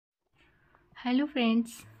Hello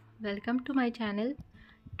friends, welcome to my channel.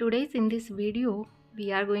 Today's in this video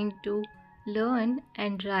we are going to learn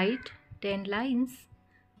and write 10 lines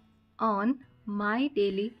on my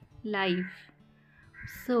daily life.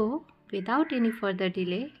 So without any further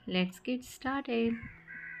delay, let's get started.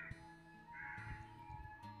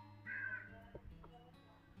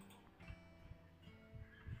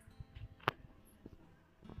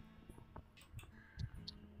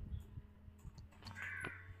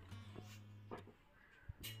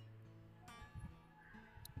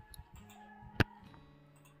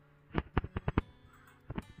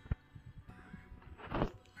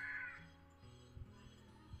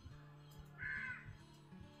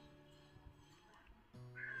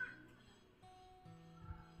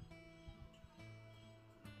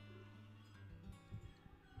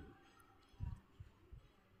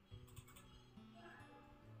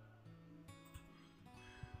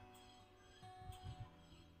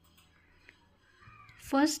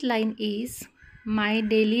 First line is, my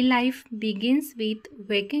daily life begins with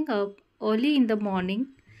waking up early in the morning,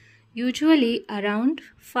 usually around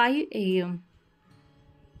 5 a.m.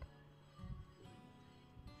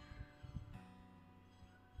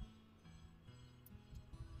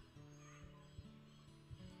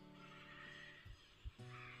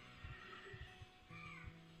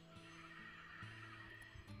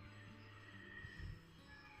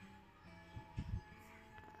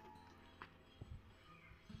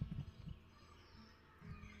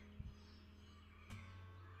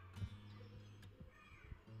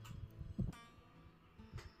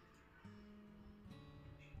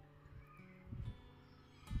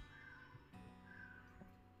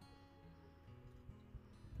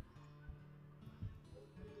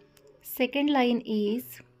 Second line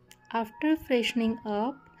is, after freshening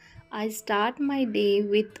up, I start my day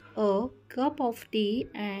with a cup of tea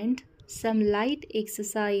and some light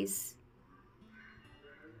exercise.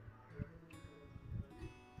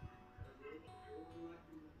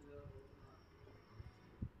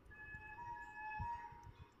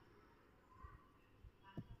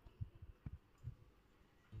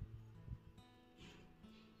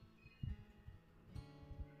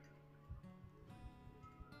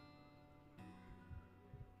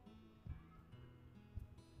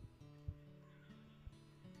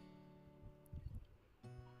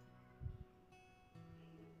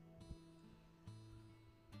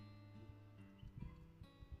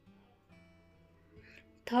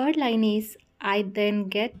 Third line is, I then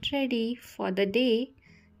get ready for the day,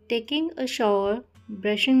 taking a shower,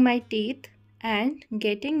 brushing my teeth, and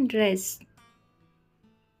getting dressed.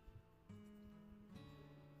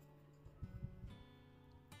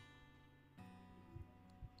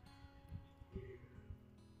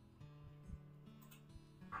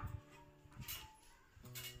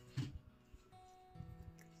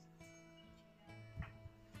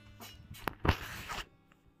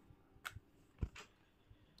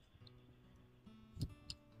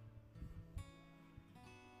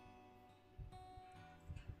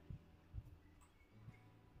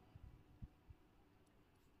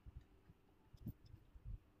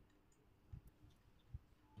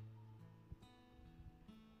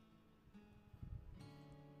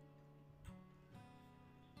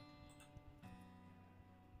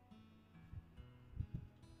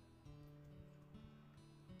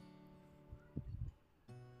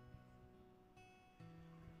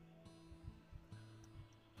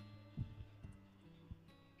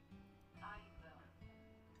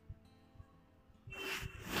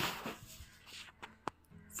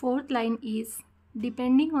 Fourth line is,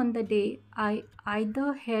 depending on the day, I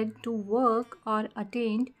either head to work or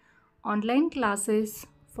attend online classes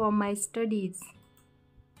for my studies.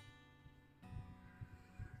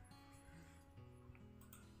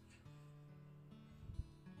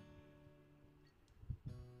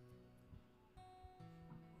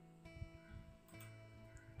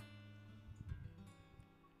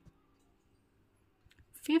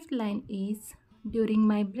 Fifth line is, during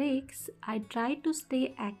my breaks, I try to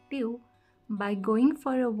stay active by going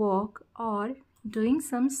for a walk or doing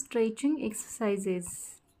some stretching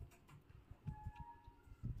exercises.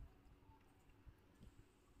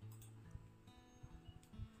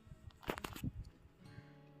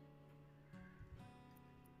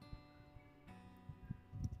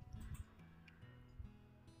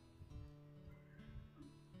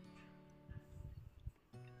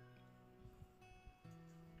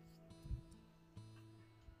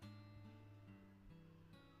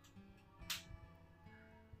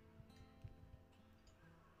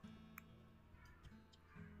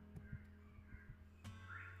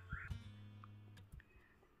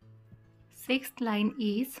 Sixth line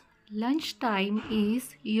is, Lunchtime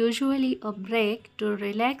is usually a break to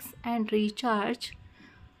relax and recharge,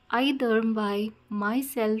 either by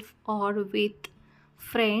myself or with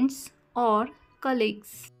friends or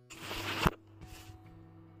colleagues.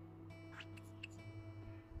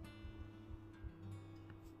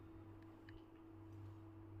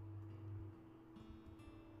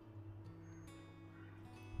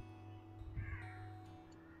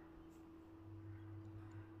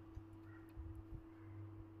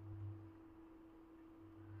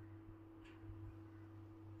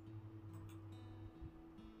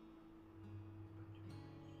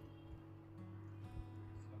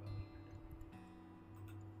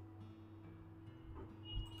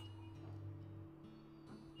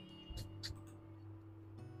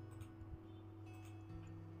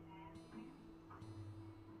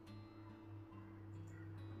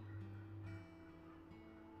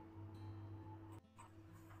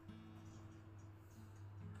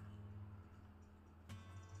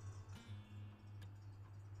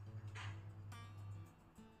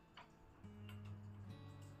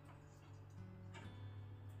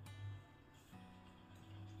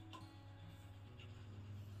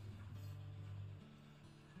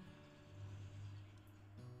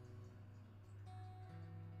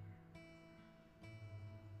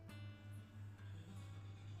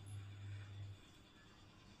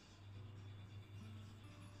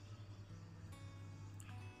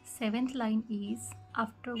 Seventh line is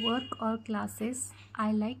after work or classes,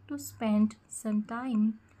 I like to spend some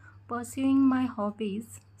time pursuing my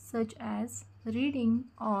hobbies such as reading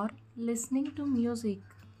or listening to music.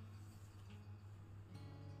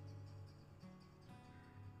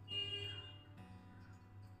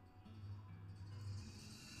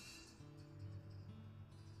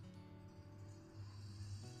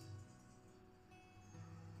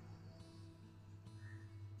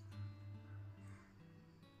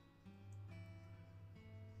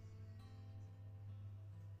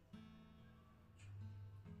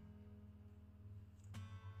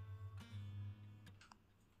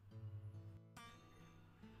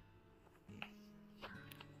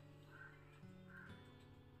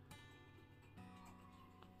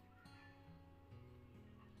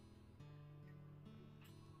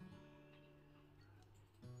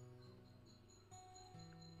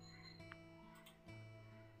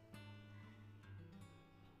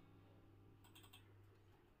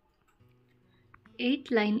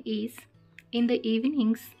 Eighth line is in the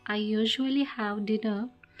evenings, I usually have dinner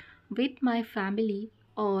with my family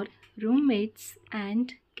or roommates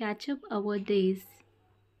and catch up our days.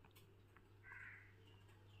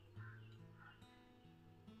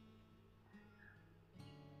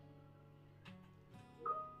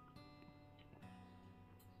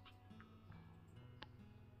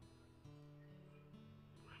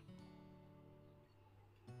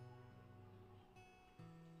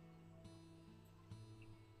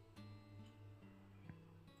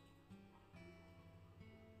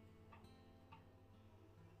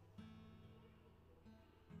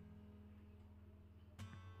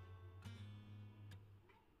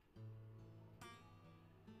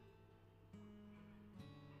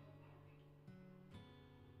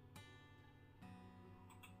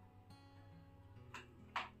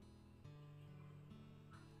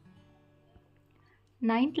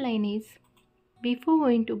 Ninth line is before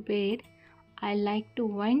going to bed, I like to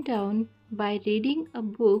wind down by reading a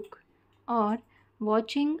book or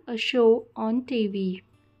watching a show on TV.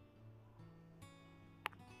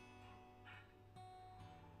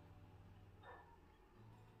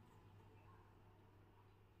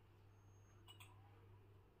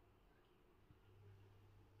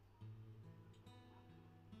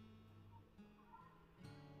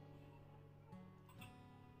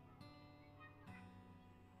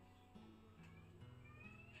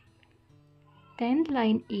 10th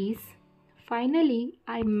line is finally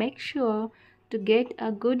I make sure to get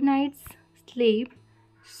a good night's sleep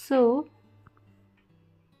so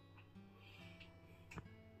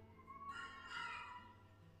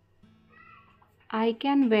I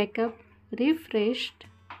can wake up refreshed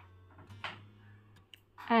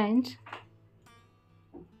and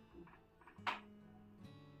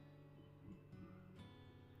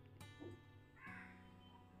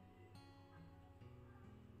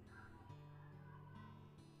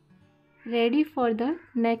ready for the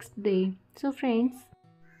next day. So friends,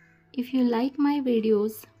 if you like my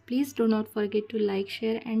videos, please do not forget to like,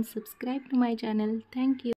 share and subscribe to my channel. Thank you.